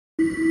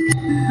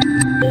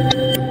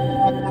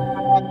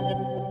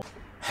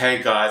Hey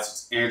guys,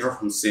 it's Andrew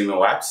from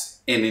Seemu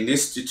Apps, and in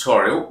this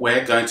tutorial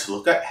we're going to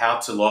look at how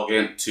to log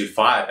in to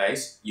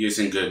Firebase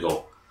using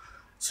Google.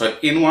 So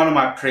in one of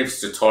my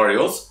previous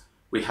tutorials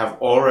we have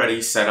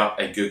already set up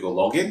a Google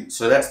login,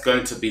 so that's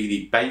going to be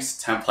the base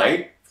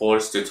template for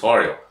this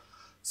tutorial.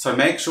 So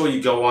make sure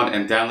you go on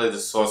and download the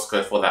source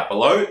code for that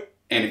below,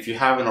 and if you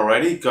haven't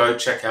already, go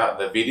check out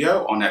the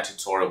video on that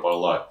tutorial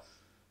below.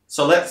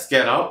 So let's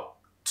get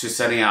up to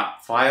setting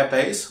up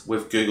Firebase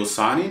with Google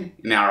sign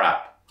in our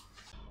app.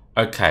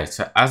 Okay,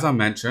 so as I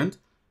mentioned,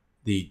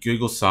 the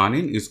Google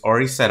sign-in is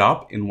already set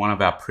up in one of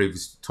our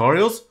previous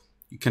tutorials.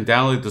 You can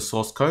download the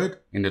source code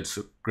in the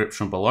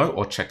description below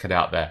or check it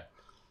out there.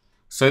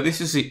 So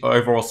this is the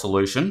overall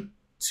solution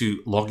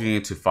to logging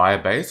into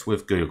Firebase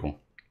with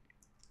Google.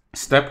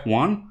 Step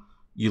 1,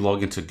 you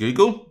log into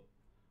Google.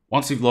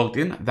 Once you've logged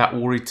in, that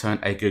will return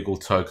a Google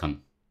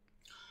token.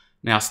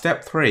 Now,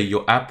 step 3,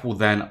 your app will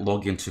then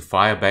log into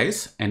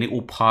Firebase and it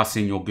will pass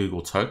in your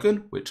Google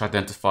token, which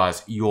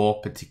identifies your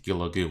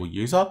particular Google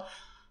user.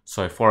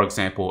 So for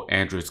example,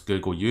 Andrew's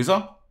Google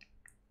user.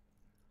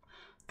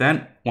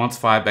 Then once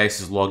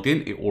Firebase is logged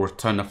in, it will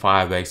return the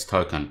Firebase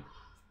token.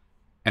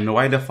 And the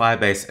way the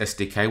Firebase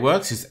SDK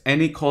works is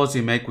any calls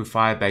you make with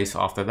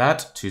Firebase after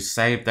that to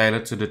save data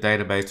to the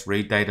database,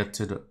 read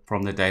data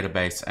from the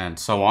database, and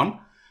so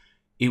on,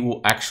 it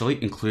will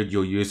actually include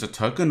your user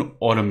token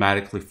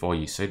automatically for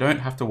you. So you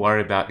don't have to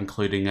worry about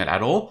including it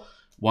at all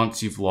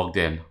once you've logged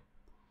in.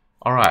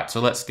 All right,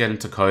 so let's get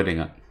into coding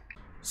it.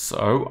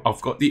 So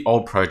I've got the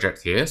old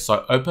project here.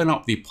 So open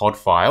up the pod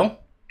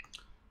file.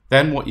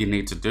 Then what you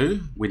need to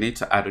do, we need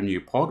to add a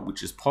new pod,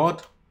 which is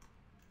pod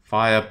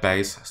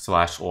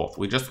firebase/auth.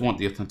 We just want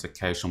the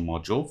authentication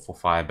module for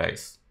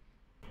Firebase.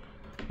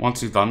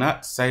 Once you've done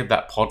that, save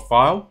that pod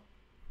file,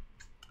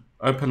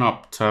 open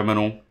up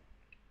terminal,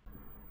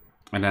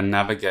 and then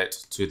navigate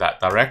to that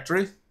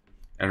directory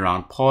and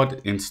run pod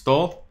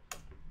install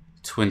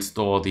to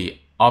install the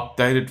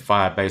updated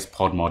Firebase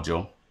pod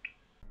module.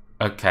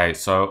 Okay,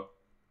 so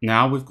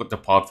now we've got the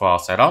pod file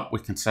set up, we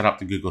can set up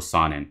the Google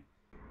sign-in.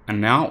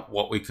 And now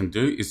what we can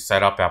do is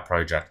set up our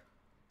project.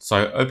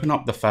 So open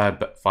up the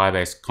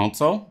Firebase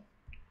console,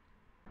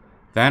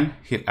 then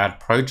hit add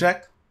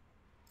project,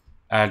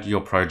 add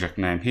your project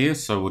name here.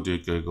 So we'll do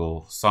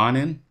Google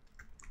sign-in.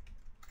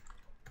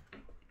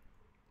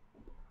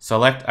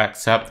 Select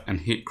accept and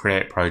hit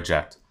create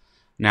project.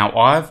 Now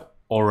I've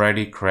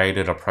already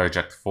created a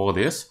project for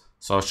this,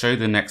 so I'll show you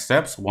the next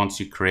steps once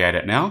you create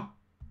it now.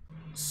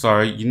 So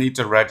you need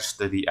to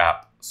register the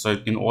app.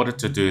 So in order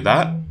to do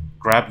that,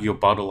 grab your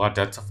bundle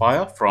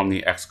identifier from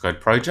the Xcode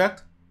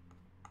project.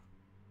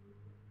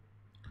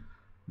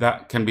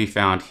 That can be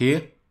found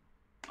here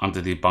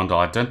under the bundle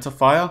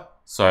identifier.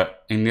 So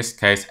in this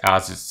case,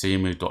 ours is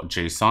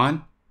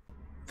seemu.gsign.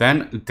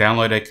 Then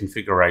download a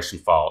configuration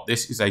file.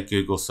 This is a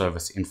Google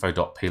service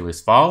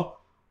info.plist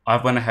file.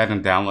 I've went ahead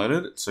and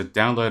downloaded it. So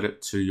download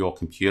it to your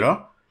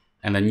computer,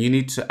 and then you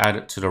need to add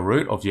it to the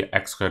root of your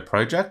Xcode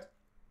project.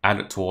 Add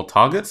it to all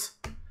targets.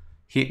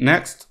 Hit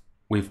next.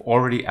 We've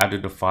already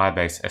added the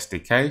Firebase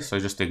SDK, so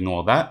just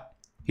ignore that.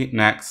 Hit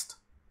next.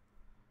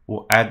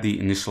 We'll add the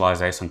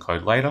initialization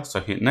code later,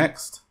 so hit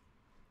next.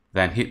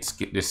 Then hit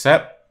skip this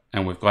step,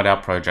 and we've got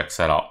our project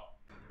set up.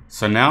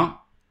 So now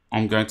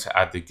I'm going to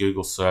add the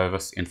Google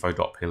service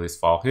info.plist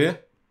file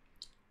here,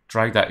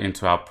 drag that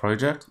into our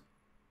project,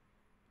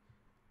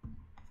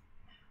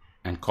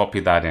 and copy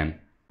that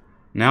in.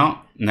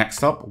 Now,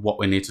 next up, what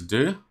we need to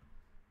do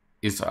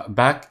is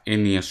back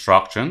in the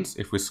instructions,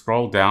 if we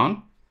scroll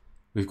down,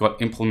 we've got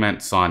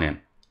implement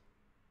sign-in.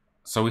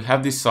 So we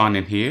have this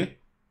sign-in here,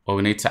 but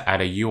we need to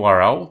add a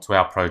URL to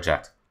our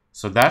project.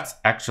 So that's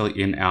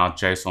actually in our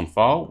JSON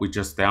file we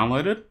just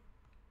downloaded.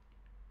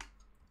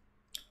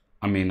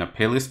 I mean a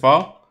plist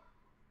file.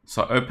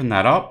 So open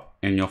that up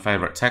in your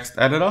favorite text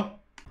editor,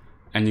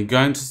 and you're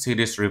going to see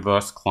this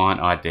reverse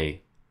client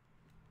ID.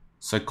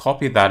 So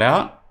copy that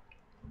out,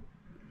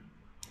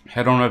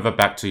 head on over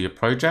back to your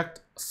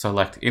project,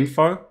 select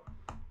info,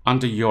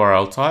 under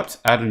URL types,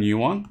 add a new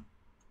one,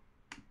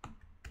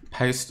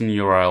 paste in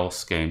URL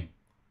scheme.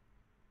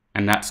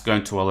 And that's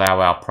going to allow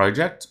our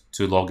project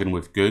to log in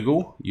with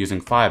Google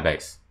using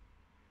Firebase.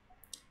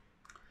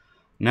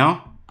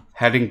 Now,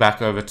 heading back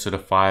over to the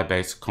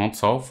Firebase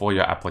console for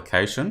your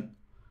application,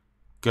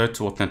 go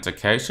to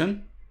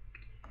authentication,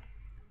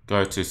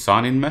 go to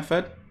sign-in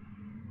method,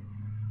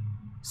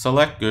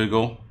 select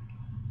Google,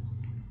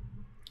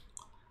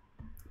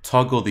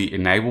 toggle the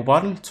enable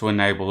button to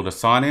enable the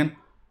sign-in.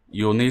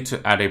 You'll need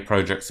to add a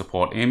project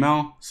support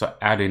email, so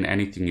add in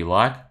anything you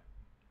like.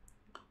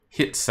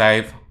 Hit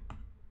save,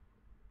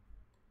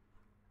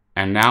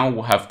 and now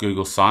we'll have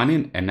Google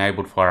sign-in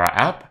enabled for our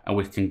app, and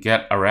we can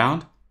get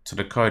around to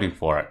the coding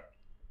for it.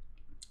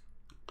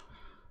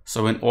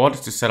 So in order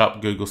to set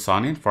up Google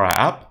sign-in for our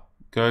app,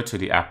 go to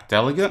the app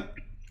delegate,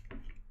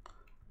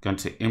 going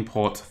to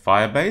import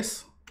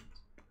Firebase.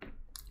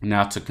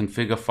 Now to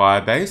configure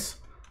Firebase,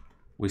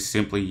 we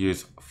simply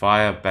use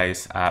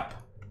firebase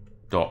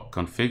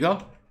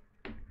app.configure.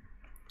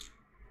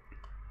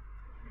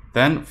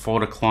 Then for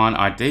the client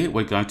ID,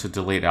 we're going to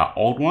delete our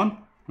old one.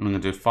 I'm going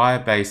to do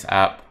Firebase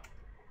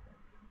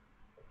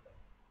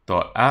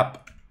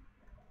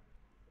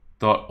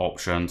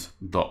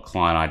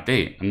app.options.client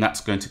ID, and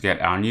that's going to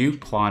get our new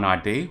client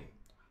ID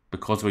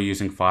because we're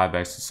using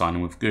Firebase to sign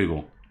in with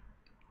Google.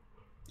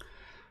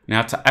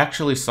 Now to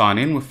actually sign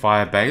in with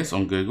Firebase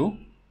on Google,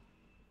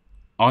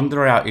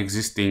 under our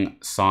existing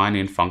sign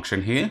in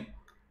function here,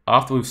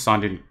 after we've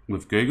signed in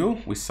with Google,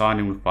 we sign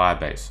in with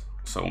Firebase.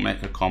 So we'll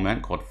make a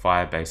comment called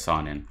Firebase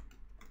sign in.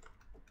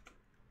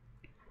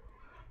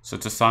 So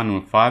to sign in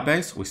with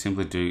Firebase, we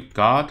simply do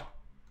guard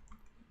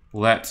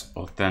let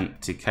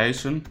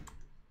authentication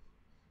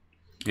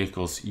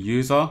equals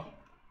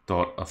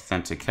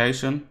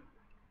user.authentication,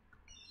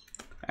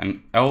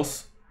 and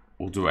else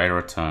we'll do a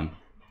return.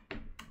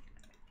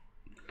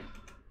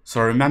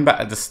 So remember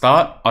at the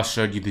start, I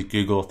showed you the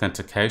Google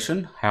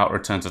authentication, how it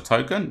returns a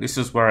token. This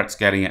is where it's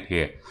getting it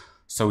here.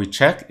 So we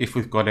check if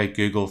we've got a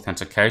Google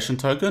authentication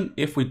token.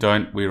 If we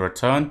don't, we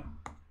return,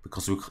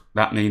 because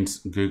that means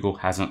Google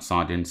hasn't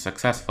signed in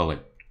successfully.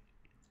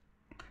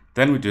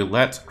 Then we do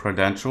let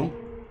credential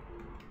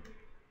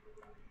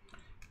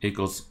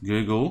equals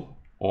Google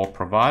or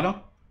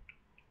provider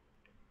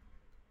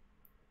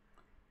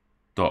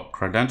dot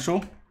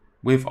credential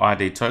with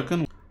ID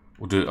token.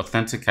 We'll do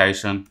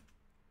authentication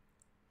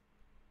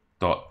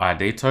dot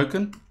ID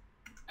token,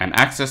 and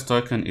access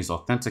token is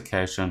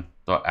authentication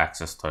dot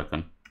access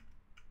token.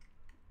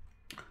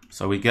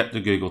 So we get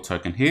the Google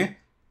token here,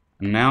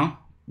 and now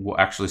we'll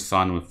actually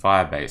sign in with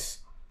Firebase.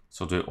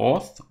 So do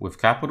auth with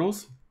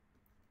capitals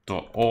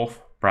dot auth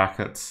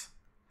brackets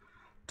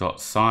dot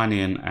sign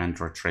in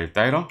and retrieve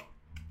data,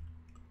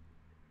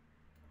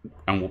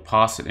 and we'll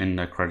pass it in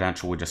the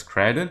credential we just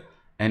created.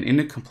 And in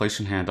the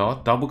completion handler,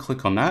 double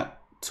click on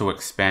that to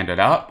expand it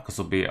out, because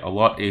it'll be a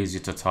lot easier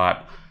to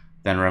type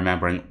than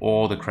remembering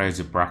all the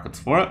crazy brackets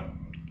for it.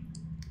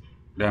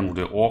 Then we'll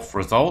do auth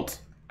result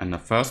in the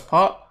first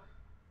part,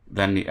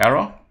 then the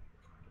error.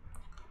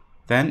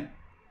 Then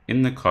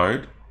in the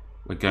code,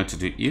 we're going to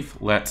do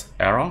if let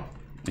error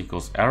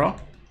equals error,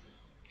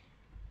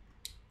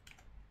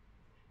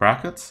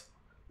 brackets,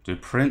 do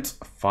print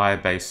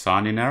Firebase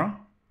sign-in error,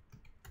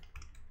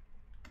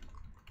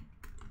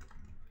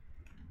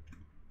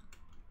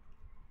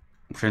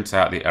 prints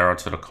out the error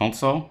to the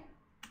console,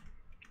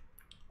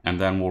 and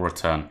then we'll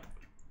return.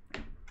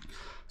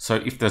 So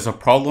if there's a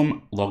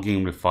problem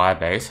logging with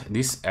Firebase,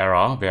 this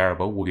error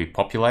variable will be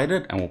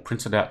populated and we'll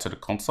print it out to the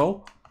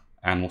console,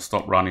 and we'll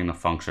stop running the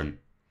function.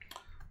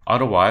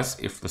 Otherwise,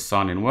 if the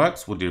sign-in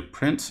works, we'll do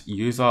print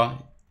user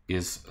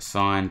is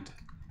signed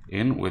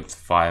in with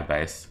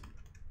Firebase.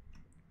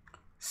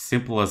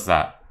 Simple as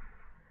that.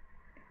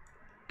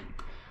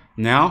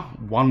 Now,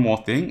 one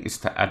more thing is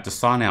to add the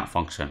sign out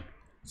function.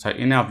 So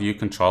in our view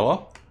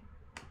controller,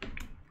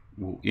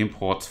 we'll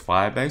import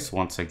Firebase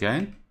once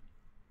again.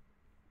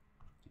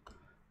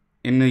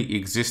 In the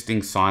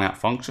existing sign out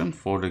function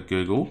for the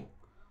Google,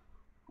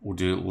 we'll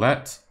do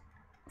let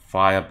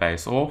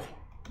Firebase auth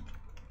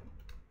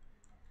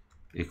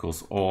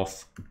equals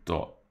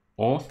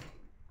auth.auth.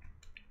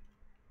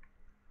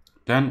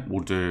 Then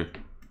we'll do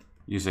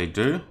use a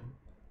do.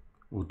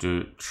 We'll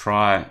do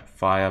try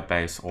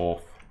Firebase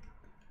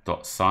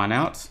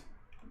auth.signout.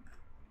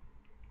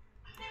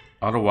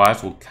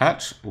 Otherwise, we'll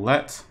catch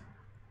let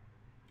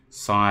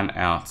sign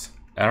out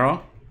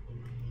error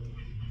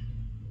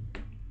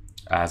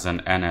as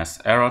an NS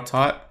error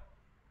type.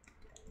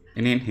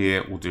 And in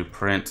here, we'll do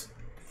print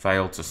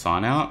fail to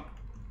sign out.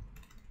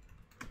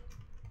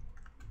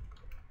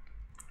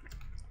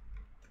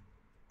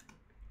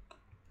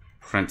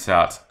 Prints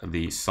out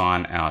the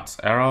sign out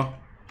error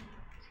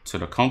to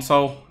the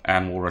console,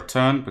 and we'll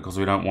return because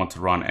we don't want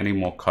to run any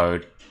more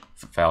code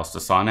if it fails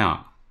to sign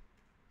out.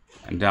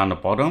 And down the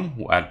bottom,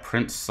 we'll add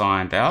print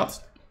signed out.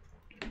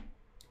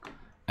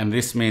 And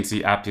this means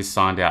the app is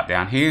signed out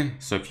down here.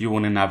 So if you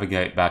want to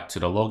navigate back to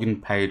the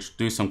login page,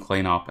 do some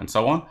cleanup and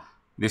so on,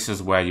 this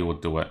is where you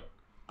would do it.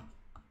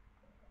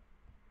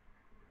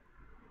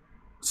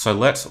 So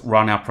let's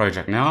run our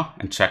project now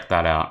and check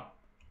that out.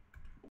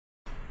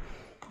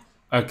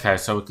 Okay,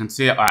 so we can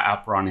see our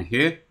app running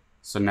here.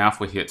 So now if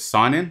we hit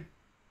sign in,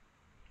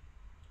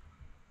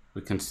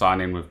 we can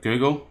sign in with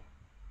Google.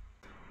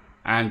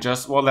 And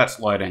just while that's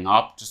loading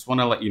up, just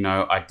want to let you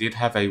know, I did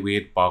have a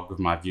weird bug with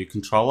my view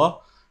controller,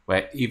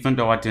 where even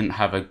though I didn't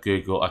have a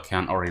Google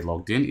account already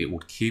logged in, it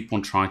would keep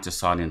on trying to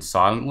sign in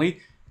silently.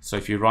 So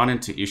if you run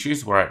into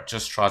issues where it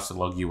just tries to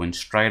log you in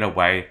straight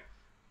away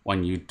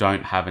when you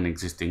don't have an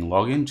existing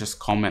login, just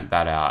comment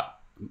that out.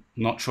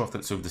 Not sure if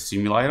that's with the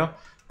simulator,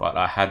 but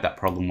I had that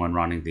problem when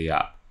running the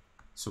app.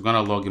 So I'm going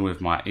to log in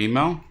with my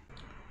email,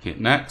 hit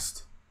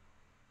next,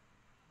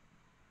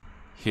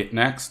 hit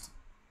next.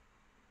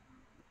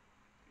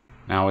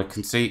 Now we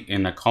can see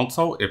in the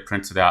console, it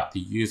printed out the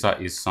user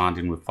is signed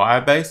in with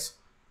Firebase.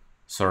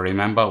 So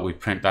remember, we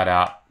print that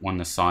out when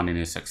the sign in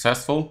is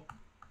successful.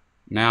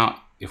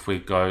 Now, if we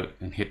go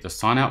and hit the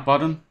sign out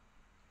button,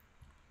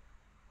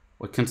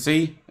 we can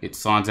see it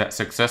signs out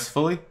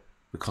successfully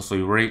because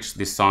we reached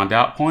this signed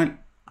out point.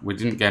 we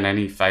didn't get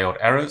any failed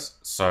errors,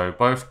 so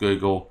both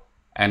Google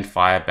and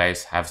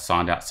Firebase have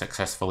signed out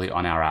successfully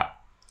on our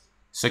app.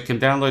 So you can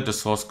download the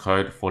source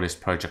code for this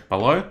project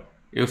below.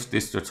 If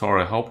this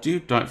tutorial helped you,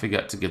 don't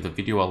forget to give the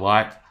video a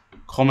like,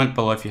 comment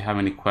below if you have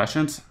any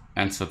questions,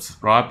 and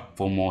subscribe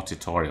for more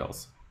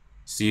tutorials.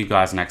 See you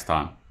guys next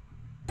time.